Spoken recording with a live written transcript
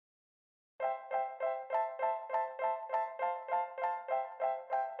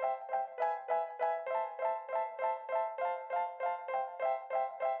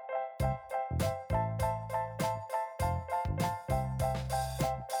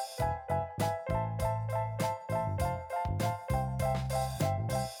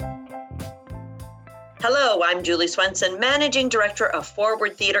Hello, I'm Julie Swenson, Managing Director of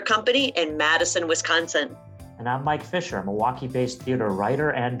Forward Theater Company in Madison, Wisconsin. And I'm Mike Fisher, Milwaukee-based theater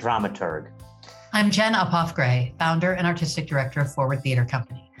writer and dramaturg. I'm Jen Uphoff-Gray, founder and artistic director of Forward Theater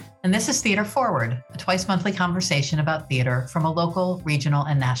Company. And this is Theater Forward, a twice-monthly conversation about theater from a local, regional,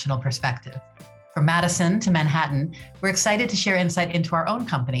 and national perspective. From Madison to Manhattan, we're excited to share insight into our own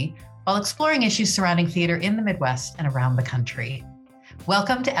company while exploring issues surrounding theater in the Midwest and around the country.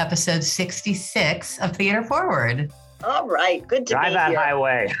 Welcome to episode 66 of Theater Forward. All right, good to Drive be that here.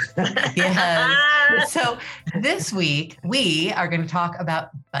 highway. Yes. So this week, we are going to talk about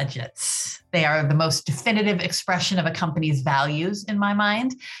budgets. They are the most definitive expression of a company's values in my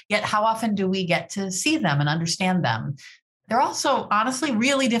mind. Yet how often do we get to see them and understand them? They're also honestly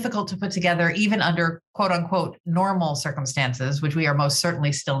really difficult to put together, even under quote unquote normal circumstances, which we are most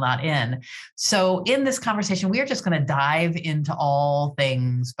certainly still not in. So in this conversation, we are just going to dive into all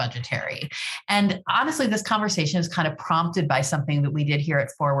things budgetary. And honestly, this conversation is kind of prompted by something that we did here at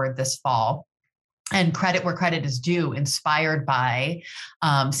Forward this fall. And credit where credit is due, inspired by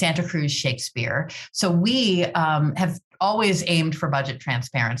Santa Cruz Shakespeare. So we have always aimed for budget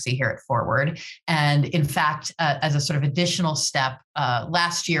transparency here at Forward. And in fact, as a sort of additional step,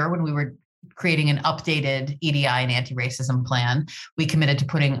 last year when we were creating an updated EDI and anti-racism plan, we committed to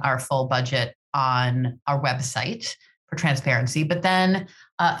putting our full budget on our website for transparency. But then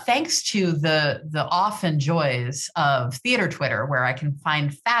thanks to the often joys of theater Twitter, where I can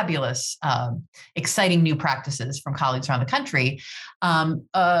find fabulous, exciting new practices from colleagues around the country, a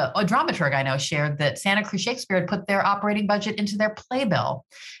dramaturg I know shared that Santa Cruz Shakespeare had put their operating budget into their playbill.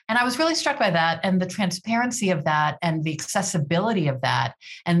 And I was really struck by that and the transparency of that and the accessibility of that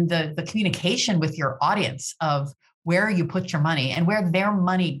and the communication with your audience of where you put your money and where their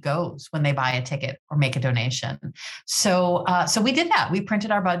money goes when they buy a ticket or make a donation. So we did that. We printed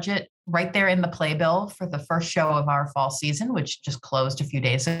our budget right there in the playbill for the first show of our fall season, which just closed a few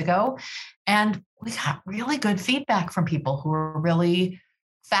days ago. And we got really good feedback from people who were really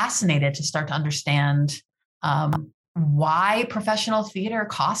fascinated to start to understand why professional theater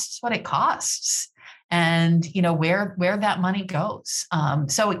costs what it costs. And where that money goes.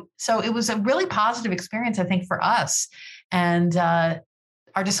 So it was a really positive experience, I think, for us. And our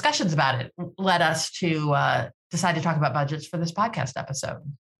discussions about it led us to decide to talk about budgets for this podcast episode.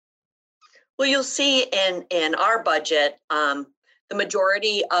 Well, you'll see in our budget, the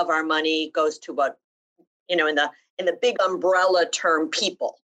majority of our money goes to what, in the big umbrella term,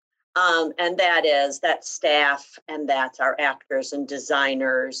 people. And that's staff, and that's our actors and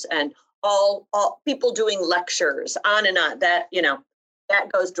designers and all people doing lectures, on and on. That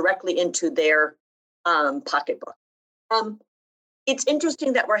goes directly into their pocketbook. It's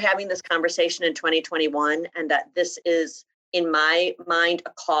interesting that we're having this conversation in 2021, and that this is, in my mind,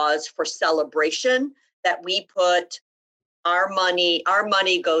 a cause for celebration. That we put our money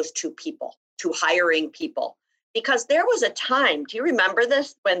goes to people, to hiring people, because there was a time. Do you remember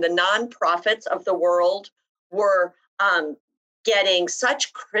this, when the nonprofits of the world were getting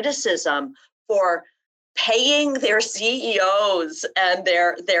such criticism for paying their CEOs and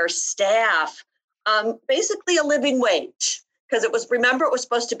their staff basically a living wage? Because it was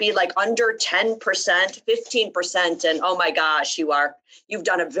supposed to be like under 10%, 15%, and oh my gosh, you've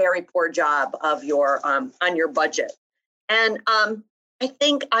done a very poor job of your on your budget. And I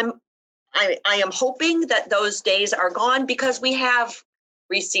think I am hoping that those days are gone, because we have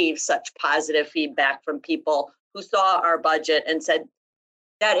received such positive feedback from people who saw our budget and said,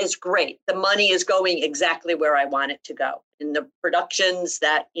 that is great. The money is going exactly where I want it to go, in the productions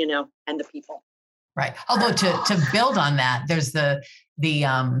and the people. Right. Although to build on that, there's the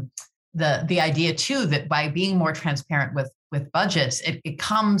idea too, that by being more transparent with budgets, it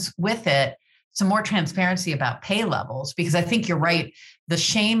comes with it some more transparency about pay levels, because I think you're right. The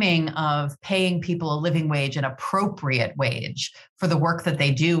shaming of paying people a living wage, an appropriate wage for the work that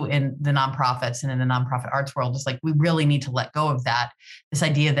they do in the nonprofits and in the nonprofit arts world, is like, we really need to let go of that. This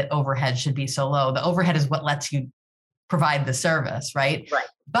idea that overhead should be so low. The overhead is what lets you provide the service, right? Right.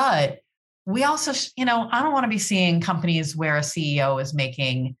 But we also, I don't want to be seeing companies where a CEO is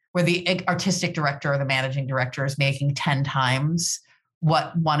making, where the artistic director or the managing director is making 10 times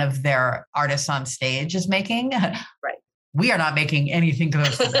what one of their artists on stage is making. Right. We are not making anything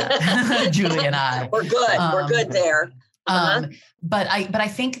close to that, Julie and I. We're good. We're good there. But I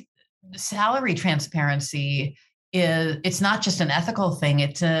think salary transparency it's not just an ethical thing.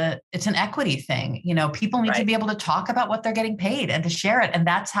 It's an equity thing. People need to be able to talk about what they're getting paid and to share it. And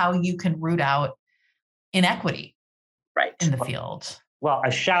that's how you can root out inequity in the field. Well,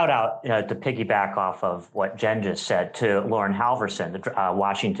 a shout out to piggyback off of what Jen just said to Lauren Halverson, the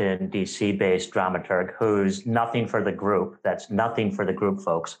Washington, D.C. based dramaturg, who's Nothing for the Group. That's Nothing for the Group,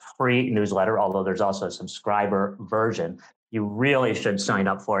 folks. Free newsletter, although there's also a subscriber version. You really should sign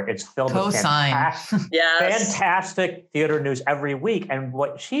up for it. It's filled with fantastic theater news every week. And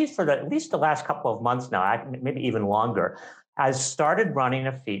what she's, for at least the last couple of months now, maybe even longer, has started running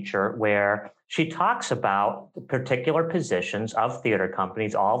a feature where she talks about the particular positions of theater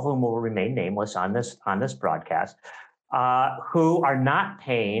companies, all of whom will remain nameless on this broadcast, who are not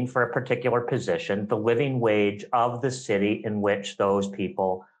paying for a particular position the living wage of the city in which those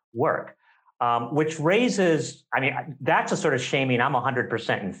people work. Which raises, that's a sort of shaming I'm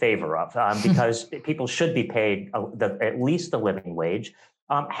 100% in favor of, because people should be paid at least the living wage.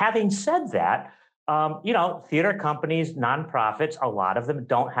 Having said that, theater companies, nonprofits, a lot of them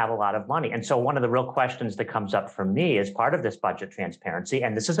don't have a lot of money. And so one of the real questions that comes up for me as part of this budget transparency,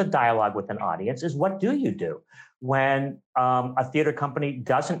 and this is a dialogue with an audience, is what do you do when a theater company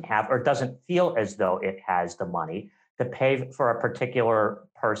doesn't have or doesn't feel as though it has the money to pay for a particular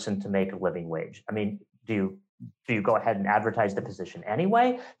person to make a living wage? Do you go ahead and advertise the position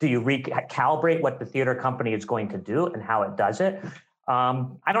anyway? Do you recalibrate what the theater company is going to do and how it does it?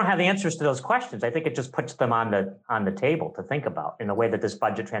 I don't have the answers to those questions. I think it just puts them on the table to think about in a way that this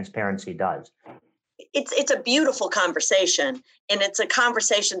budget transparency does. It's a beautiful conversation, and it's a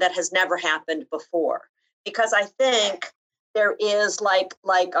conversation that has never happened before, because I think there is like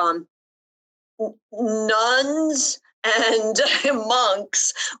nuns and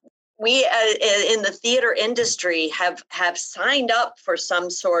monks. We in the theater industry have signed up for some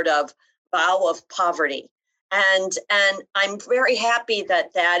sort of vow of poverty. And I'm very happy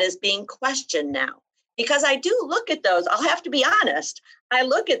that is being questioned now, because I do look at those. I'll have to be honest. I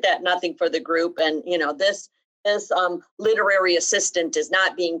look at that Nothing for the Group, and this literary assistant is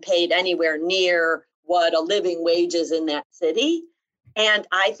not being paid anywhere near what a living wage is in that city. And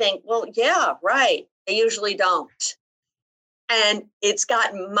I think, well, yeah, right. They usually don't. And it's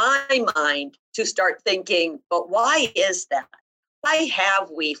gotten my mind to start thinking, but why is that? Why have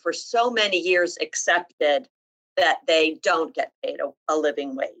we for so many years accepted that they don't get paid a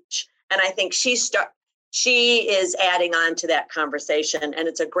living wage? And I think she is adding on to that conversation, and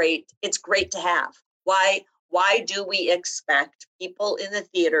it's great to have. Why do we expect people in the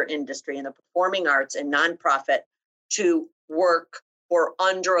theater industry and the performing arts and nonprofit to work for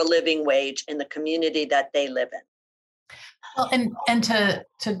under a living wage in the community that they live in? Well, and to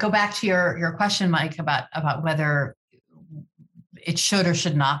go back to your question, Mike, about whether it should or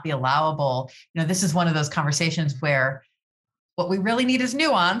should not be allowable. This is one of those conversations where what we really need is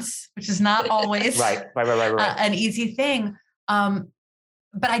nuance, which is not always right. An easy thing.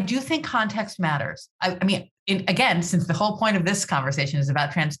 But I do think context matters. Again, since the whole point of this conversation is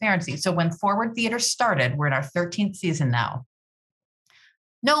about transparency. So when Forward Theater started, we're in our 13th season now.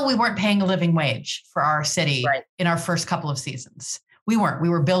 No, we weren't paying a living wage for our city in our first couple of seasons. We weren't. We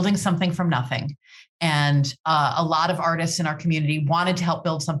were building something from nothing. And a lot of artists in our community wanted to help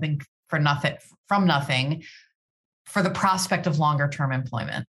build something from nothing for the prospect of longer term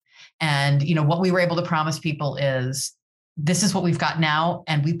employment. And what we were able to promise people is, this is what we've got now,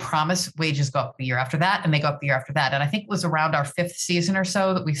 and we promise wages go up the year after that, and they go up the year after that. And I think it was around our 5th season or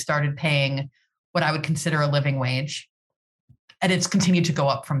so that we started paying what I would consider a living wage, and it's continued to go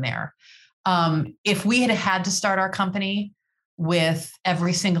up from there. If we had to start our company with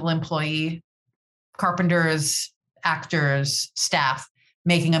every single employee, carpenters, actors, staff,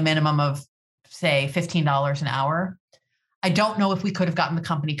 making a minimum of, say, $15 an hour, I don't know if we could have gotten the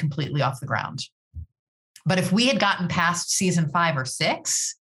company completely off the ground. But if we had gotten past season 5 or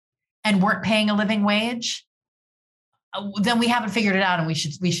 6 and weren't paying a living wage, then we haven't figured it out, and we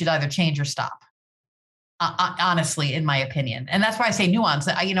should either change or stop. Honestly, in my opinion. And that's why I say nuance.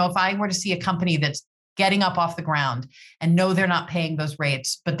 If I were to see a company that's getting up off the ground and know they're not paying those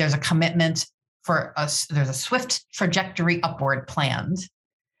rates, but there's a commitment for us, there's a swift trajectory upward planned,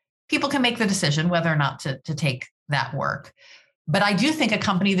 people can make the decision whether or not to take that work. But I do think a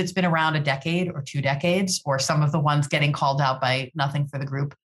company that's been around a decade or 2 decades, or some of the ones getting called out by Nothing for the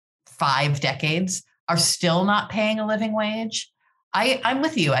Group 5 decades, are still not paying a living wage. I'm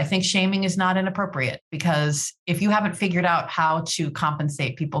with you. I think shaming is not inappropriate, because if you haven't figured out how to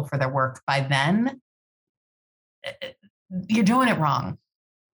compensate people for their work by then, you're doing it wrong.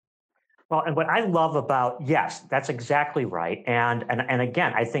 Well, and what I love about, yes, that's exactly right. And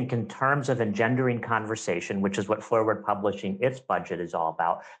again, I think in terms of engendering conversation, which is what Forward Publishing, its budget is all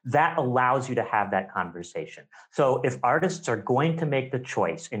about, that allows you to have that conversation. So if artists are going to make the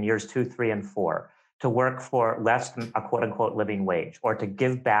choice in years 2, 3, and 4 to work for less than a quote unquote living wage or to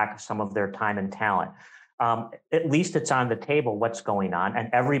give back some of their time and talent. At least it's on the table what's going on, and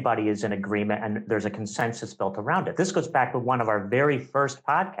everybody is in agreement, and there's a consensus built around it. This goes back to one of our very first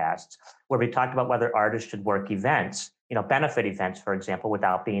podcasts where we talked about whether artists should work events, benefit events, for example,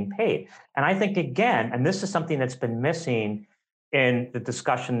 without being paid. And I think, again, and this is something that's been missing in the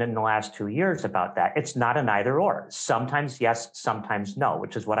discussion in the last 2 years about that, it's not an either or. Sometimes yes, sometimes no,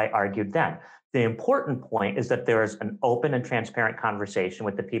 which is what I argued then. The important point is that there is an open and transparent conversation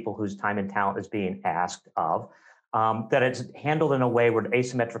with the people whose time and talent is being asked of, that it's handled in a way where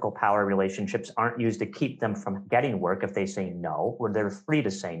asymmetrical power relationships aren't used to keep them from getting work if they say no, where they're free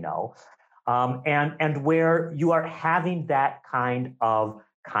to say no, and where you are having that kind of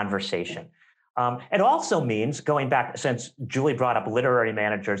conversation. It also means, going back, since Julie brought up literary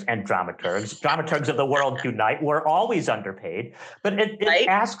managers and dramaturgs of the world unite, we're always underpaid, but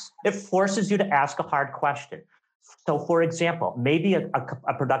it forces you to ask a hard question. So for example, maybe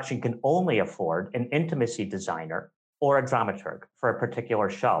a production can only afford an intimacy designer or a dramaturg for a particular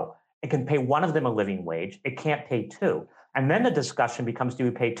show. It can pay one of them a living wage. It can't pay two. And then the discussion becomes, do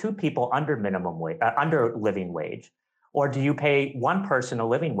we pay two people under minimum wage, under living wage? Or do you pay one person a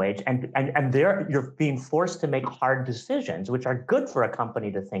living wage? And there you're being forced to make hard decisions, which are good for a company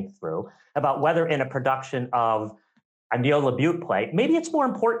to think through about whether in a production of a Neil LaBute play, maybe it's more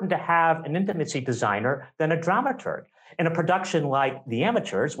important to have an intimacy designer than a dramaturg. In a production like The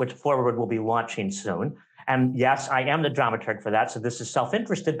Amateurs, which Forward will be launching soon, and yes, I am the dramaturg for that, so this is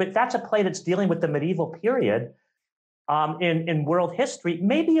self-interested, but that's a play that's dealing with the medieval period in world history.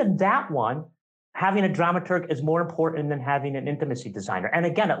 Maybe in that one, having a dramaturg is more important than having an intimacy designer. And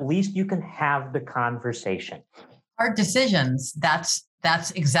again, at least you can have the conversation. Hard decisions, that's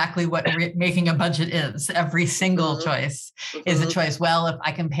exactly what making a budget is. Every single choice is a choice. Well, if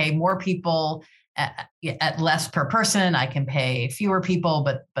I can pay more people at less per person, I can pay fewer people,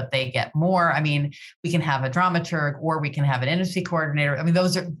 but they get more. I mean, we can have a dramaturg or we can have an intimacy coordinator. I mean,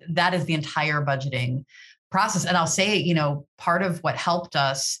 that is the entire budgeting process. And I'll say, part of what helped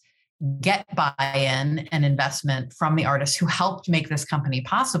us get buy-in and investment from the artists who helped make this company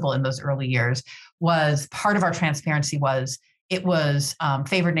possible in those early years was part of our transparency was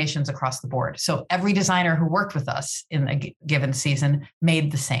favored nations across the board. So every designer who worked with us in a given season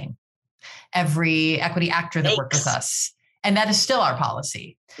made the same. Every equity actor that worked with us, and that is still our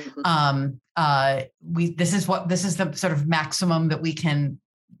policy. This is the sort of maximum that we can,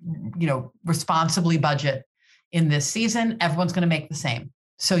 responsibly budget in this season. Everyone's going to make the same.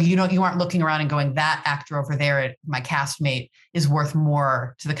 So you aren't looking around and going, that actor over there, my castmate, is worth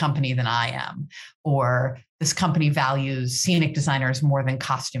more to the company than I am, or this company values scenic designers more than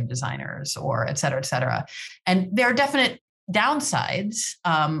costume designers, or et cetera, et cetera. And there are definite downsides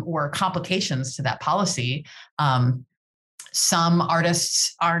or complications to that policy. Some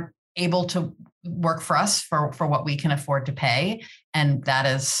artists aren't able to work for us for what we can afford to pay, and that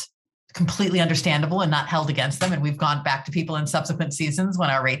is completely understandable and not held against them. And we've gone back to people in subsequent seasons when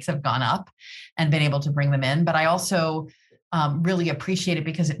our rates have gone up and been able to bring them in. But I also really appreciate it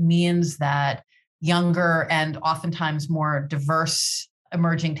because it means that younger and oftentimes more diverse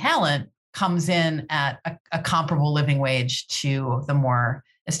emerging talent comes in at a comparable living wage to the more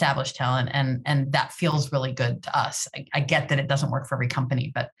established talent. And that feels really good to us. I get that it doesn't work for every company,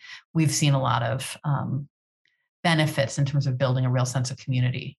 but we've seen a lot of benefits in terms of building a real sense of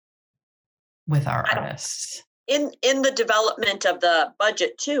community with our artists. In the development of the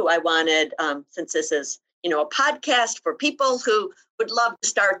budget too, I wanted, since this is, a podcast for people who would love to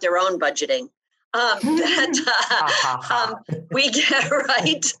start their own budgeting, we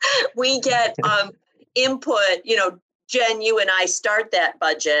get input, Jen, you and I start that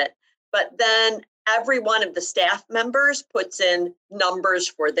budget, but then every one of the staff members puts in numbers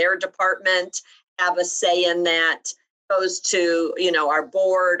for their department, have a say in that, goes to, our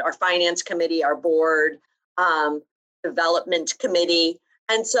board, our finance committee, our board, development committee.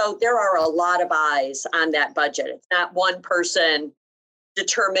 And so there are a lot of eyes on that budget. It's not one person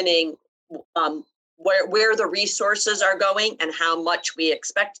determining where the resources are going and how much we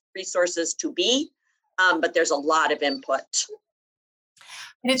expect resources to be. But there's a lot of input.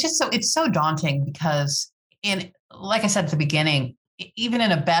 And it's so daunting because like I said at the beginning, even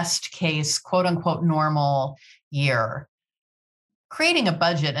in a best case, quote unquote, normal year, creating a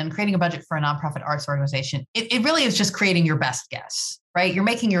budget for a nonprofit arts organization, it really is just creating your best guess, right? You're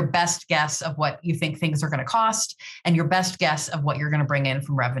making your best guess of what you think things are going to cost and your best guess of what you're going to bring in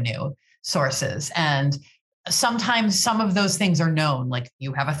from revenue sources. And sometimes some of those things are known, like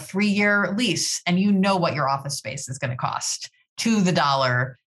you have a 3-year lease and you know what your office space is going to cost to the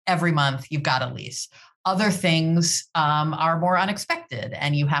dollar every month you've got a lease. Other things are more unexpected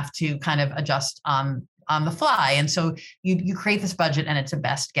and you have to kind of adjust on the fly. And so you create this budget and it's a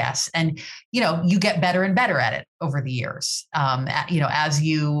best guess. And, you get better and better at it over the years. As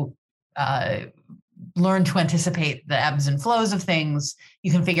you learn to anticipate the ebbs and flows of things,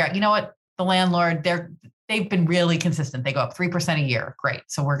 you can figure out, what, the landlord, they've been really consistent. They go up 3% a year. Great.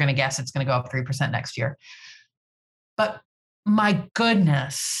 So we're going to guess it's going to go up 3% next year. But my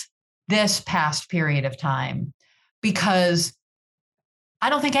goodness, this past period of time, because I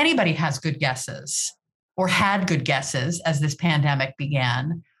don't think anybody has good guesses or had good guesses as this pandemic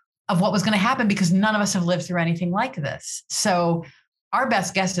began of what was going to happen, because none of us have lived through anything like this. So our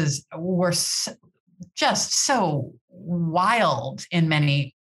best guesses were just so wild in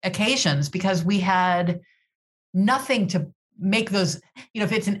many occasions because we had nothing to make those,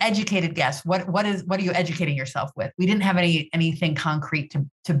 if it's an educated guess, what are you educating yourself with? We didn't have anything concrete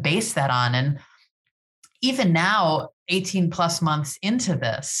to base that on. And even now, 18 plus months into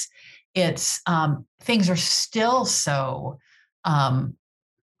this, it's things are still so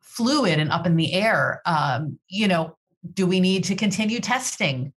fluid and up in the air. Do we need to continue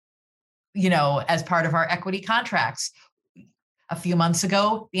testing, as part of our equity contracts? A few months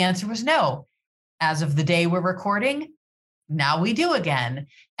ago, the answer was no. As of the day we're recording, now we do again.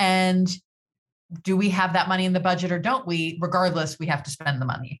 And do we have that money in the budget or don't we? Regardless, we have to spend the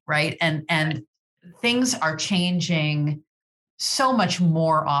money, right? And things are changing so much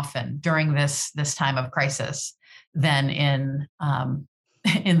more often during this time of crisis than in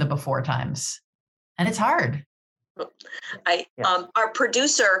the before times. And it's hard. Our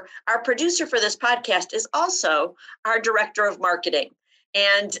producer for this podcast is also our director of marketing.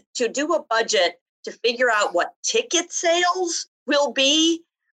 And to do a budget to figure out what ticket sales will be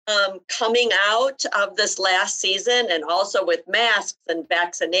coming out of this last season, and also with masks and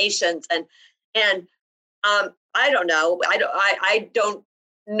vaccinations, and I don't know. I don't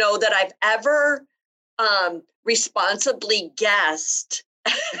know that I've ever responsibly guessed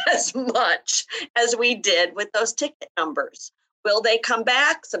as much as we did with those ticket numbers. Will they come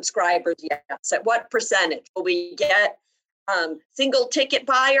back? Subscribers, yes. At what percentage? Will we get single ticket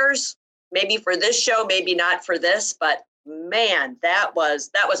buyers? Maybe for this show, maybe not for this, but man, that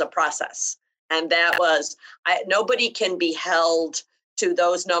was a process. And nobody can be held to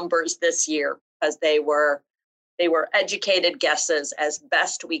those numbers this year because they were educated guesses as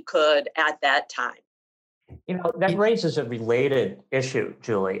best we could at that time. That raises a related issue,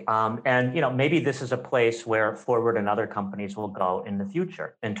 Julie. And maybe this is a place where Forward and other companies will go in the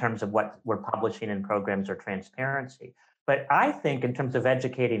future in terms of what we're publishing in programs or transparency. But I think in terms of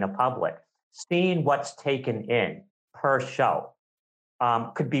educating a public, seeing what's taken in per show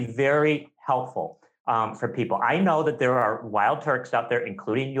could be very helpful for people. I know that there are wild turks out there,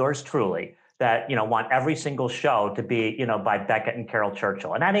 including yours truly, that want every single show to be by Beckett and Carol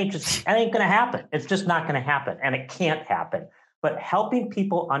Churchill, and that ain't going to happen. It's just not going to happen, and it can't happen. But helping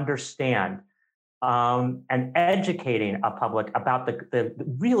people understand and educating a public about the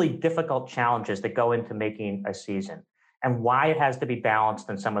really difficult challenges that go into making a season and why it has to be balanced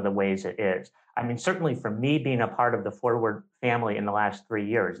in some of the ways it is. I mean, certainly for me being a part of the Forward family in the last 3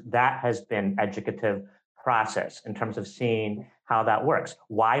 years, that has been educative process in terms of seeing how that works.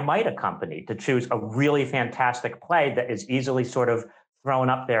 Why might a company to choose a really fantastic play that is easily sort of thrown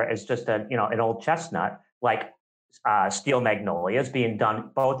up there as just an old chestnut, like Steel Magnolias, being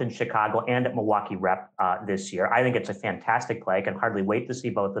done both in Chicago and at Milwaukee Rep this year? I think it's a fantastic play. I can hardly wait to see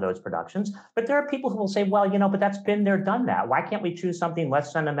both of those productions. But there are people who will say, well, but that's been there, done that. Why can't we choose something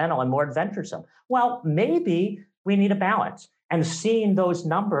less sentimental and more adventuresome? Well, maybe we need a balance. And seeing those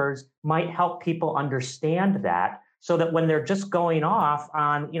numbers might help people understand that, so that when they're just going off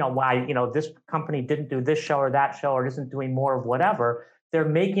on, why, this company didn't do this show or that show or isn't doing more of whatever, they're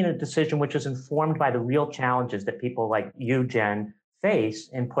making a decision which is informed by the real challenges that people like you, Jen, face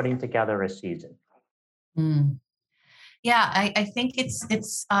in putting together a season. Mm. Yeah, I think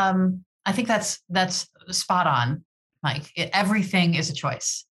I think that's spot on, Mike. Everything is a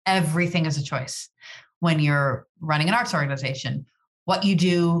choice. Everything is a choice when you're running an arts organization. What you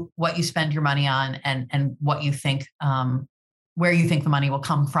do, what you spend your money on, and what you think, where you think the money will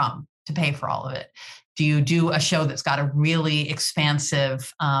come from to pay for all of it. Do you do a show that's got a really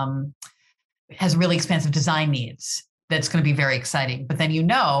expansive, has really expansive design needs that's going to be very exciting? But then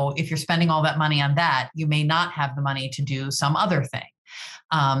if you're spending all that money on that, you may not have the money to do some other thing.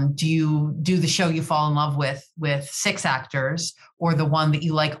 Do you do the show you fall in love with 6 actors, or the one that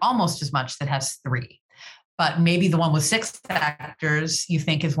you like almost as much that has 3? but maybe the one with 6 actors you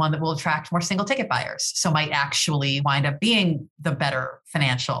think is one that will attract more single ticket buyers. So might actually wind up being the better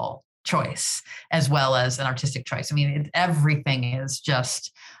financial choice as well as an artistic choice. I mean, everything is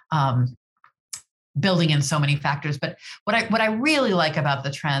just building in so many factors. But what I really like about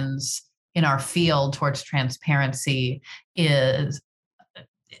the trends in our field towards transparency is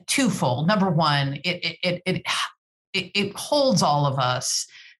twofold. Number one, it holds all of us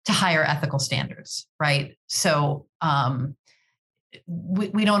to higher ethical standards, right? So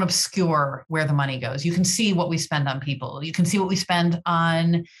we don't obscure where the money goes. You can see what we spend on people. You can see what we spend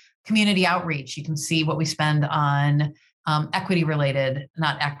on community outreach. You can see what we spend on equity related,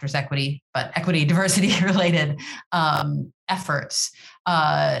 not actors equity, but equity diversity related efforts,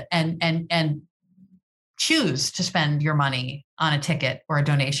 and choose to spend your money on a ticket or a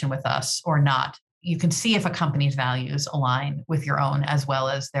donation with us or not. You can see if a company's values align with your own as well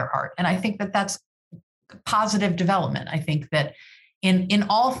as their art. And I think that that's positive development. I think that in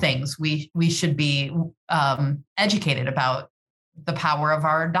all things, we should be educated about the power of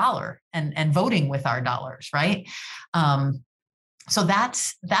our dollar and voting with our dollars, right? So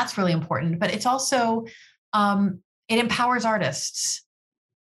that's really important. But it's also, it empowers artists.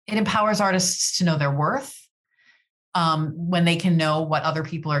 It empowers artists to know their worth when they can know what other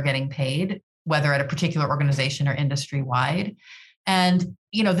people are getting paid, whether at a particular organization or industry wide. And,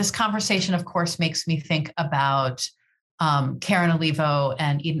 this conversation, of course, makes me think about Karen Olivo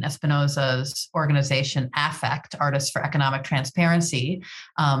and Eden Espinosa's organization, AFFECT, Artists for Economic Transparency,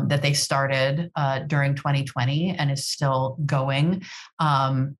 that they started during 2020 and is still going.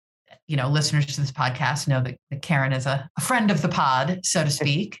 Listeners to this podcast know that Karen is a friend of the pod, so to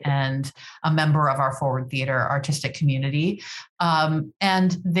speak, and a member of our Forward Theater artistic community.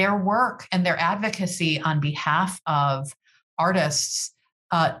 And their work and their advocacy on behalf of artists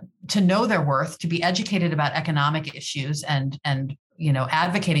to know their worth, to be educated about economic issues and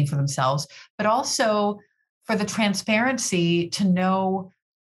advocating for themselves, but also for the transparency to know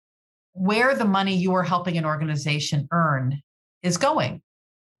where the money you are helping an organization earn is going.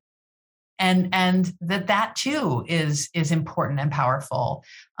 And that too is important and powerful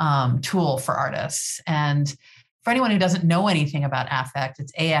tool for artists. And for anyone who doesn't know anything about AFFECT,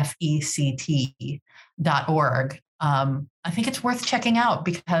 it's AFECT.org. I think it's worth checking out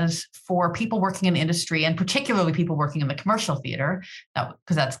because for people working in industry and particularly people working in the commercial theater,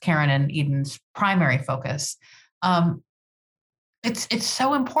 because that's Karen and Eden's primary focus, it's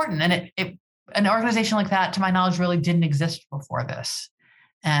so important. And an organization like that, to my knowledge, really didn't exist before this.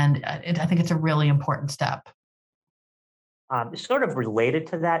 And I think it's a really important step. Sort of related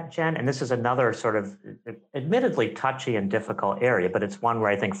to that, Jen, and this is another sort of admittedly touchy and difficult area, but it's one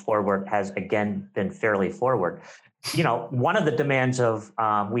where I think Forward has again been fairly forward. One of the demands of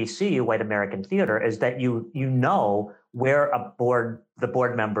We See You, White American Theater, is that you know where the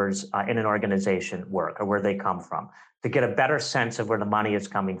board members in an organization work or where they come from, to get a better sense of where the money is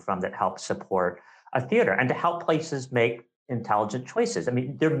coming from that helps support a theater and to help places make intelligent choices. I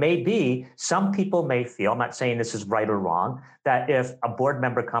mean, there may be, some people may feel, I'm not saying this is right or wrong, that if a board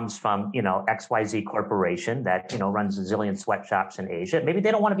member comes from, XYZ corporation that, runs a zillion sweatshops in Asia, maybe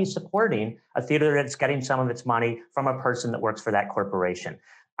they don't want to be supporting a theater that's getting some of its money from a person that works for that corporation.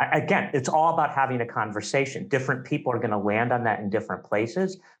 Again, it's all about having a conversation. Different people are going to land on that in different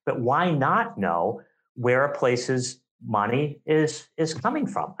places, but why not know where a place's money is coming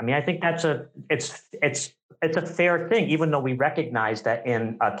from? I mean, I think that's it's a fair thing, even though we recognize that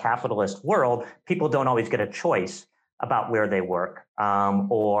in a capitalist world, people don't always get a choice about where they work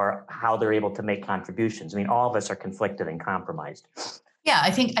or how they're able to make contributions. I mean, all of us are conflicted and compromised. Yeah, I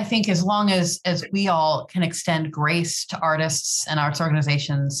think as long as we all can extend grace to artists and arts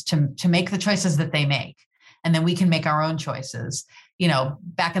organizations to make the choices that they make, and then we can make our own choices.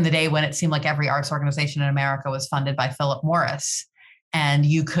 Back in the day when it seemed like every arts organization in America was funded by Philip Morris, and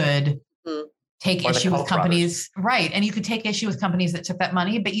you could take issue with companies, right? And you could take issue with companies that took that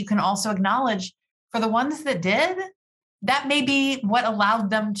money, but you can also acknowledge for the ones that did, that may be what allowed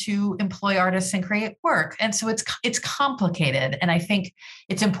them to employ artists and create work. And so it's complicated. And I think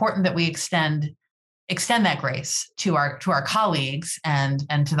it's important that we extend that grace to our colleagues and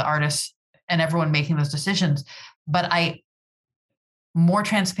to the artists and everyone making those decisions. But more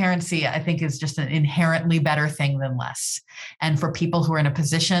transparency, I think, is just an inherently better thing than less. And for people who are in a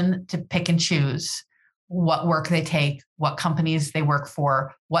position to pick and choose what work they take, what companies they work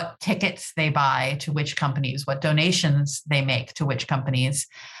for, what tickets they buy to which companies, what donations they make to which companies,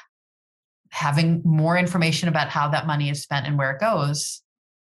 having more information about how that money is spent and where it goes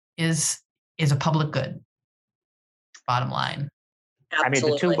is a public good, bottom line. Absolutely. I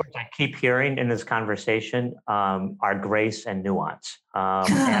mean, the two words I keep hearing in this conversation are grace and nuance.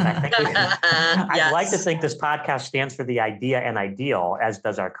 And I think I'd like to think this podcast stands for the idea and ideal, as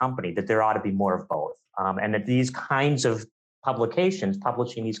does our company, that there ought to be more of both. And that these kinds of publications,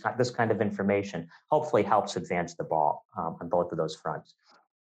 publishing this kind of information, hopefully helps advance the ball on both of those fronts.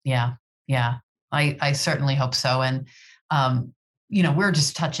 Yeah. I certainly hope so. And, we're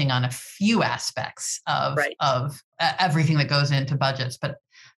just touching on a few aspects of everything that goes into budgets, but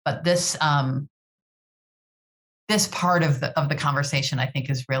this this part of the conversation, I think,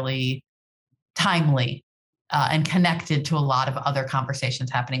 is really timely and connected to a lot of other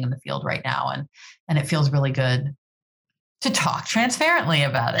conversations happening in the field right now, and it feels really good to talk transparently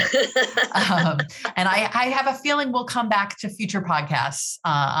about it. And I have a feeling we'll come back to future podcasts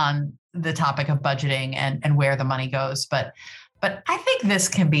on the topic of budgeting and where the money goes, but I think this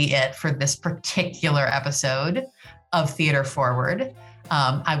can be it for this particular episode of Theater Forward.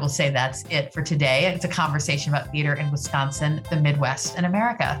 I will say that's it for today. It's a conversation about theater in Wisconsin, the Midwest, and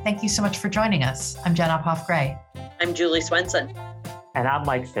America. Thank you so much for joining us. I'm Jen Uphoff-Gray. I'm Julie Swenson. And I'm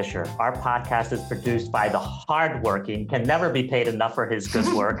Mike Fisher. Our podcast is produced by the hardworking, can never be paid enough for his good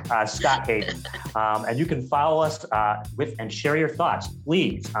work, Scott Hayden. And you can follow us and share your thoughts,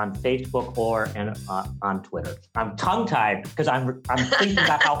 please, on Facebook or on Twitter. I'm tongue-tied because I'm thinking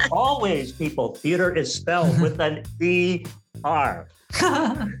about how always, people, theater is spelled with an E-R.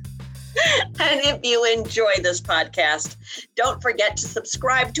 And if you enjoy this podcast, don't forget to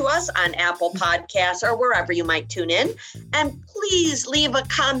subscribe to us on Apple Podcasts or wherever you might tune in. And please leave a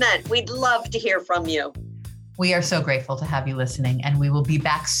comment. We'd love to hear from you. We are so grateful to have you listening, and we will be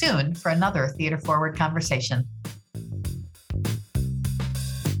back soon for another Theater Forward conversation.